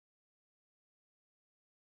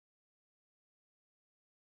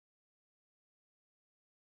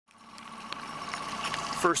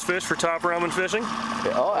First fish for top ramen fishing.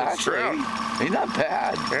 Oh, actually, he's not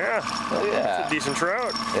bad. Yeah. Oh, yeah. That's a decent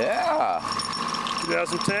trout. Yeah.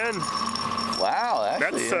 2010. Wow,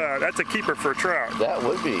 actually. That's a keeper for a trout. That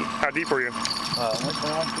would be. How deep are you? Only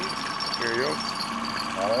 21 feet. Here you go.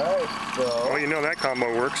 All right. So. Well, you know that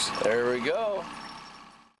combo works. There we go.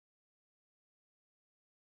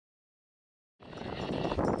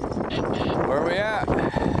 Where are we at?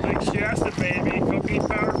 Lake Shasta, baby. Kokanee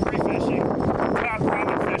power free fishing. Top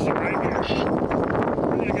ramen fishing right here.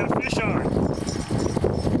 Hey, I got a fish on.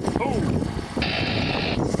 Oh.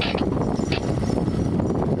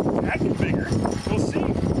 Acting bigger. We'll see.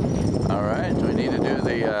 All right. Do we need to do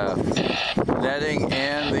the netting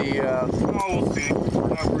and the we'll see.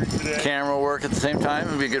 Today. Camera work at the same time?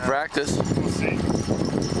 It'd be good practice. We'll see.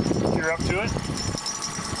 You're up to it?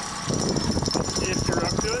 See if you're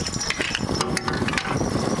up to it.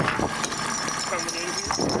 Coming in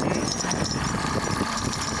here.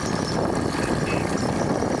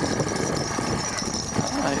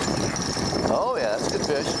 All right. Oh yeah, that's a good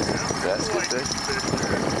fish. That's a good fish.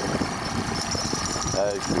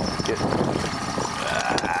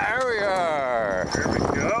 There we are. There we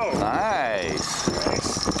go. Nice.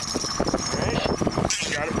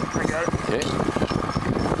 Got it. I got it. Okay.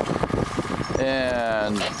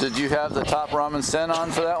 And did you have the top ramen sen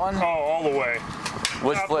on for that one? Oh, all the way.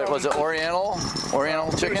 Which flavor? Was it Oriental?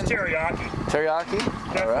 Oriental chicken? It was teriyaki. Teriyaki?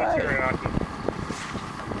 Definitely all right. Teriyaki.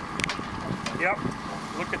 Yep.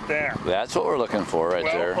 Look at that. That's what we're looking for right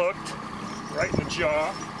there. Well hooked. Right in the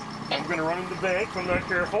jaw. I'm going to run into the bank if I'm not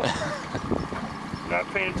careful. Not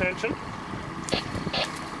paying attention.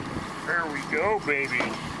 There we go, baby.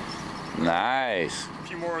 Nice. A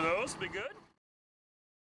few more of those, be good.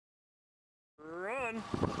 Run.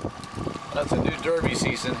 That's a new derby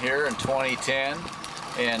season here in 2010,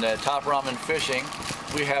 and top ramen fishing.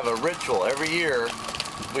 We have a ritual every year.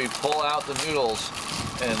 We pull out the noodles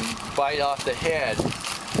and bite off the head,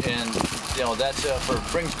 and you know that's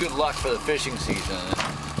brings good luck for the fishing season.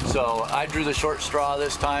 So I drew the short straw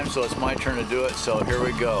this time, so it's my turn to do it. So here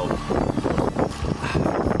we go.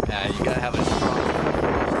 You gotta have a strong.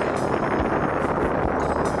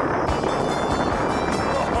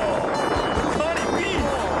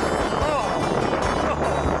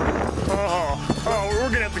 We're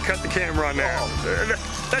gonna have to cut the camera on now.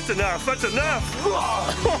 That's enough. That's enough. All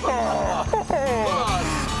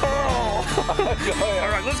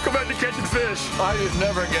right, let's go back to catching fish. I just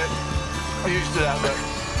never get used to that, but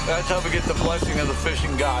that's how we get the blessing of the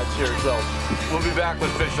fishing gods here. So we'll be back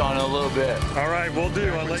with fish on in a little bit. All right, we'll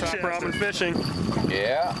do on Lake Shasta. Ramen fishing.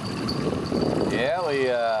 Yeah. Yeah, we.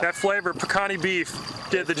 That flavor, Kokanee beef,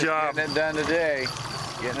 did the job. Getting it done today.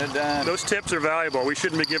 Getting it done. Those tips are valuable. We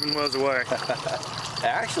shouldn't be giving those away.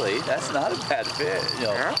 Actually, that's not a bad fit. You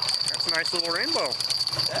know. Yeah, that's a nice little rainbow.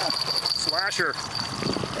 Yeah. Slasher.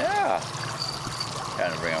 Yeah.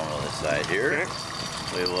 Kind of bring him on this side here. Okay.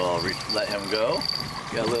 We will let him go.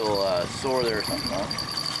 Got a little sore there or something on.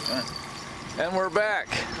 And we're back.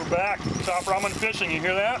 We're back. Top ramen fishing. You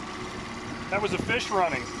hear that? That was a fish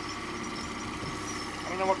running. I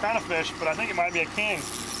don't know what kind of fish, but I think it might be a king.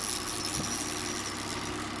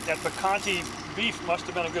 That Kokanee beef must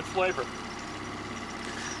have been a good flavor.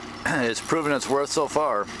 It's proven its worth so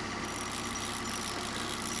far.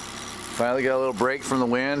 Finally got a little break from the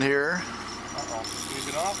wind here. Uh-oh. Did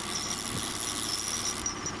you get off?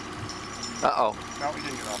 Uh-oh. No, he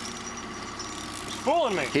didn't get off. He's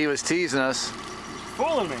fooling me. He was teasing us. He's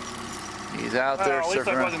fooling me. He's out there at least surfing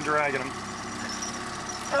I around. wasn't dragging him.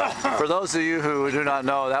 For those of you who do not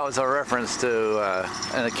know, that was a reference to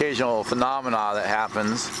an occasional phenomena that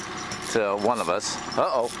happens to one of us.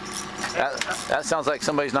 Uh-oh. That sounds like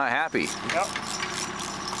somebody's not happy. Yep.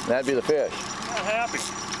 That'd be the fish. Not happy. I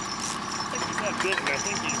think he's that big, and I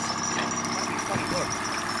think he's might be a funny hook.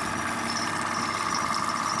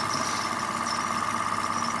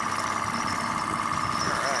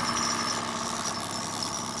 All right.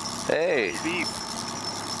 Hey. Beef.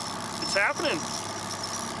 It's happening.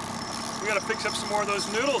 We got to fix up some more of those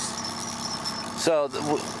noodles. So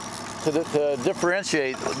to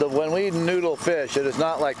differentiate, when we noodle fish, it is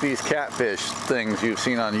not like these catfish things you've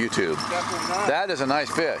seen on YouTube. Definitely not. That is a nice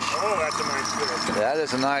fish. Oh, that's a nice fish. That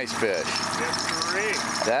is a nice fish. That's great.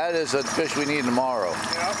 That is a fish we need tomorrow.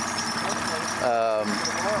 Yep.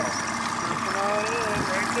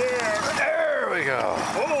 Right there. There we go.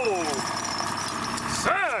 Oh,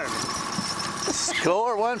 son.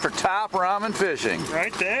 Score one for top ramen fishing.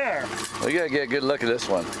 Right there. We gotta get a good look at this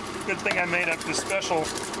one. Good thing I made up this special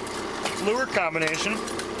lure combination.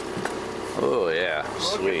 Oh yeah,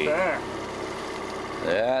 sweet. Look at that.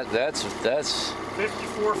 Yeah, that's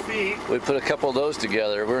 54 feet. we put a couple of those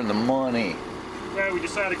together. We're in the money. Yeah, we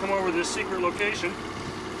decided to come over to this secret location.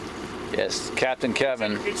 Yes, Captain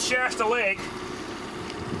Kevin. It's Shasta Lake,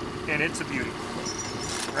 and it's a beauty.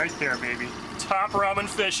 Right there, baby. Top ramen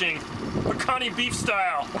fishing, Kokanee beef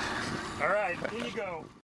style. All right, here you go.